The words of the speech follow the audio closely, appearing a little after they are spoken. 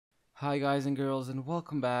Hi guys and girls, and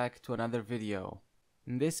welcome back to another video.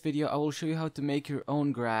 In this video I will show you how to make your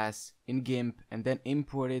own grass in GIMP and then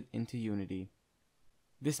import it into Unity.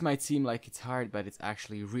 This might seem like it's hard, but it's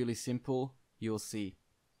actually really simple. You'll see.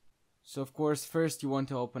 So of course first you want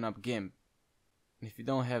to open up GIMP. And if you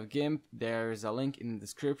don't have GIMP, there's a link in the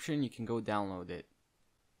description, you can go download it.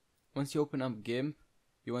 Once you open up GIMP,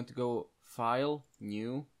 you want to go File,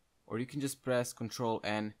 New, or you can just press Ctrl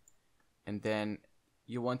N, and then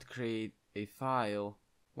you want to create a file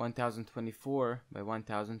 1024 by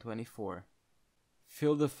 1024.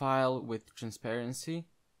 Fill the file with transparency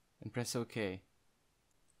and press OK.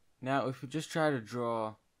 Now if we just try to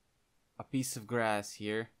draw a piece of grass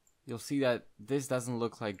here, you'll see that this doesn't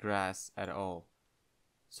look like grass at all.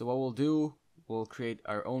 So what we'll do, we'll create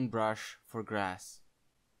our own brush for grass.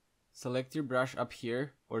 Select your brush up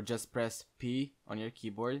here, or just press P on your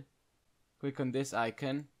keyboard. Click on this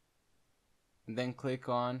icon and then click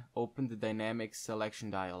on Open the Dynamic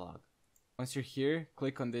Selection dialog. Once you're here,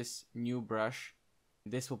 click on this new brush.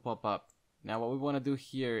 This will pop up. Now what we want to do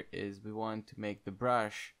here is we want to make the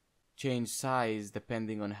brush change size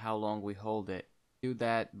depending on how long we hold it. Do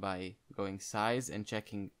that by going Size and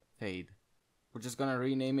checking Fade. We're just gonna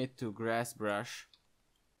rename it to Grass Brush.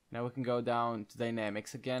 Now we can go down to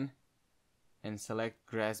Dynamics again and select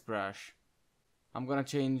Grass Brush. I'm gonna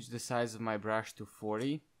change the size of my brush to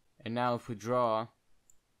 40. And now if we draw,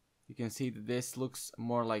 you can see that this looks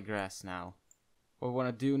more like grass now. What we want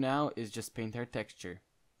to do now is just paint our texture.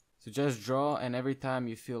 So just draw, and every time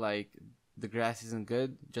you feel like the grass isn't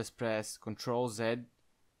good, just press Ctrl Z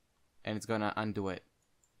and it's gonna undo it.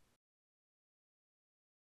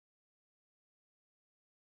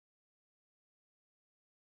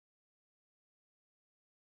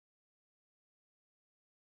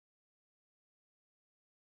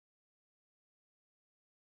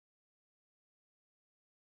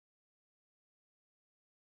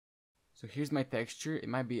 So here's my texture. It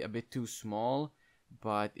might be a bit too small,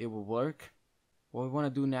 but it will work. What we want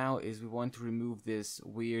to do now is we want to remove this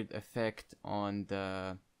weird effect on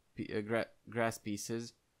the grass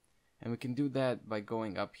pieces. And we can do that by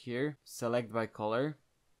going up here, select by color,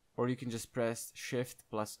 or you can just press Shift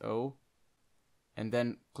plus O and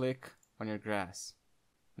then click on your grass.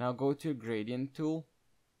 Now go to your gradient tool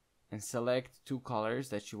and select two colors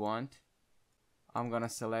that you want. I'm gonna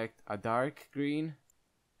select a dark green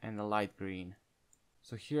and a light green.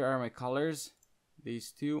 So here are my colors, these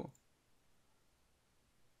two.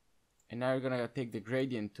 And now you're gonna take the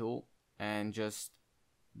gradient tool and just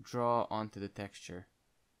draw onto the texture.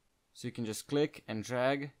 So you can just click and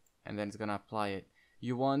drag, and then it's gonna apply it.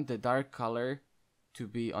 You want the dark color to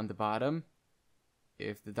be on the bottom.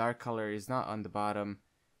 If the dark color is not on the bottom,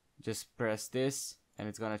 just press this and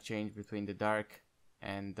it's gonna change between the dark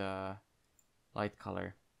and the light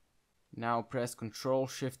color. Now press Ctrl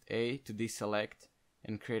Shift A to deselect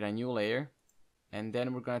and create a new layer. And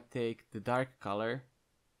then we're gonna take the dark color,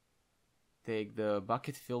 take the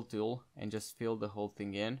bucket fill tool and just fill the whole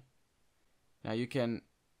thing in. Now you can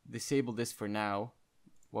disable this for now.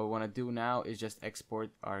 What we wanna do now is just export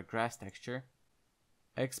our grass texture.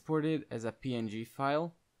 Export it as a PNG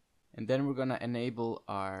file, and then we're gonna enable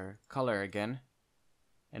our color again,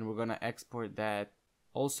 and we're gonna export that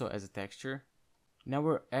also as a texture. Now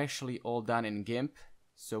we're actually all done in GIMP,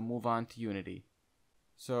 so move on to Unity.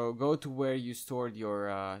 So go to where you stored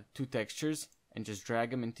your two textures and just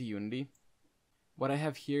drag them into Unity. What I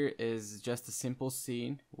have here is just a simple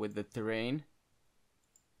scene with the terrain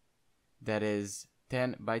that is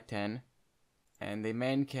 10 by 10 and the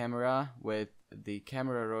main camera with the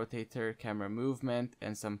camera rotator, camera movement,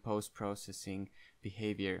 and some post-processing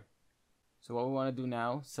behavior. So what we want to do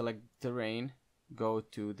now, select terrain, go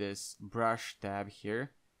to this brush tab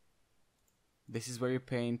here. This is where you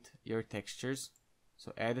paint your textures.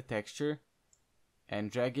 So add a texture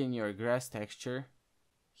and drag in your grass texture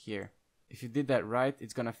here. If you did that right,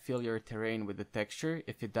 it's gonna fill your terrain with the texture.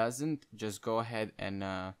 If it doesn't, just go ahead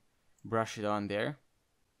and brush it on there.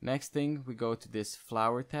 Next thing, we go to this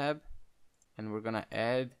flower tab and we're gonna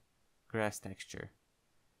add grass texture.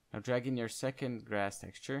 Now drag in your second grass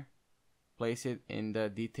texture, place it in the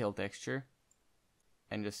detail texture,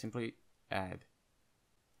 and just simply add.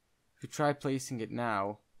 If you try placing it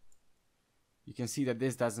now, you can see that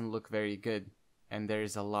this doesn't look very good and there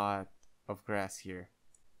is a lot of grass here.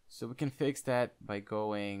 So we can fix that by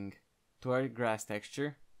going to our grass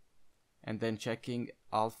texture and then checking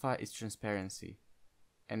alpha is transparency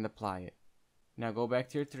and apply it. Now go back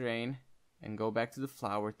to your terrain and go back to the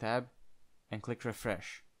flower tab and click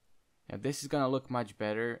refresh. Now this is gonna look much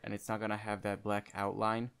better and it's not gonna have that black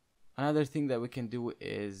outline. Another thing that we can do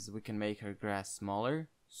is we can make our grass smaller.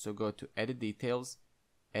 So go to edit details,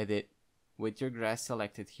 edit with your grass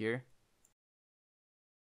selected here.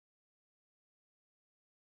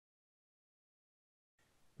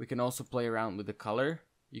 We can also play around with the color.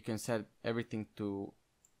 You can set everything to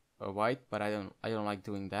white, but I don't like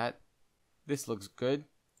doing that. This looks good.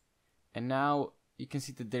 And now you can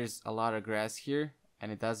see that there's a lot of grass here, and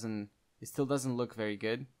it still doesn't look very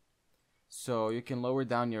good. So you can lower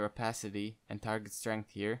down your opacity and target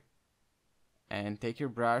strength here, and take your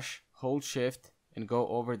brush, hold shift, and go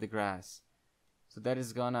over the grass. So that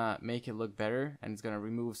is gonna make it look better, and it's gonna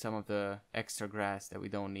remove some of the extra grass that we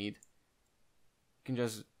don't need. You can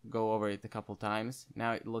just go over it a couple times.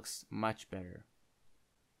 Now it looks much better.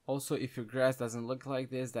 Also, if your grass doesn't look like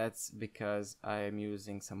this, that's because I am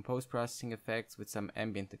using some post-processing effects with some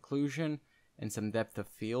ambient occlusion and some depth of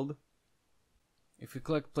field. If we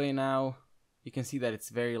click play now, you can see that it's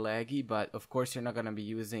very laggy, but of course you're not going to be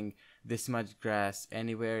using this much grass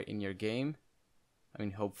anywhere in your game. I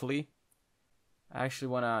mean, hopefully. I actually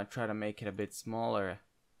want to try to make it a bit smaller.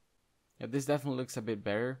 Yeah, this definitely looks a bit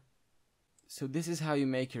better. So this is how you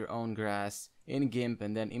make your own grass in GIMP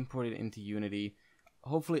and then import it into Unity.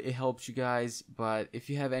 Hopefully it helps you guys, but if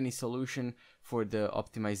you have any solution for the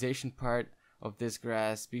optimization part of this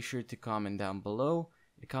grass, be sure to comment down below.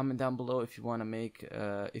 Comment down below if you want to make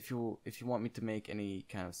if you want me to make any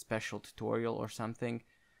kind of special tutorial or something,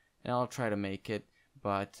 and I'll try to make it.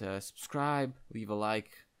 But subscribe, leave a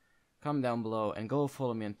like, comment down below, and go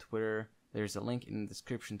follow me on Twitter. There's a link in the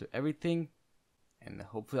description to everything, and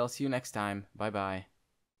hopefully I'll see you next time. Bye bye.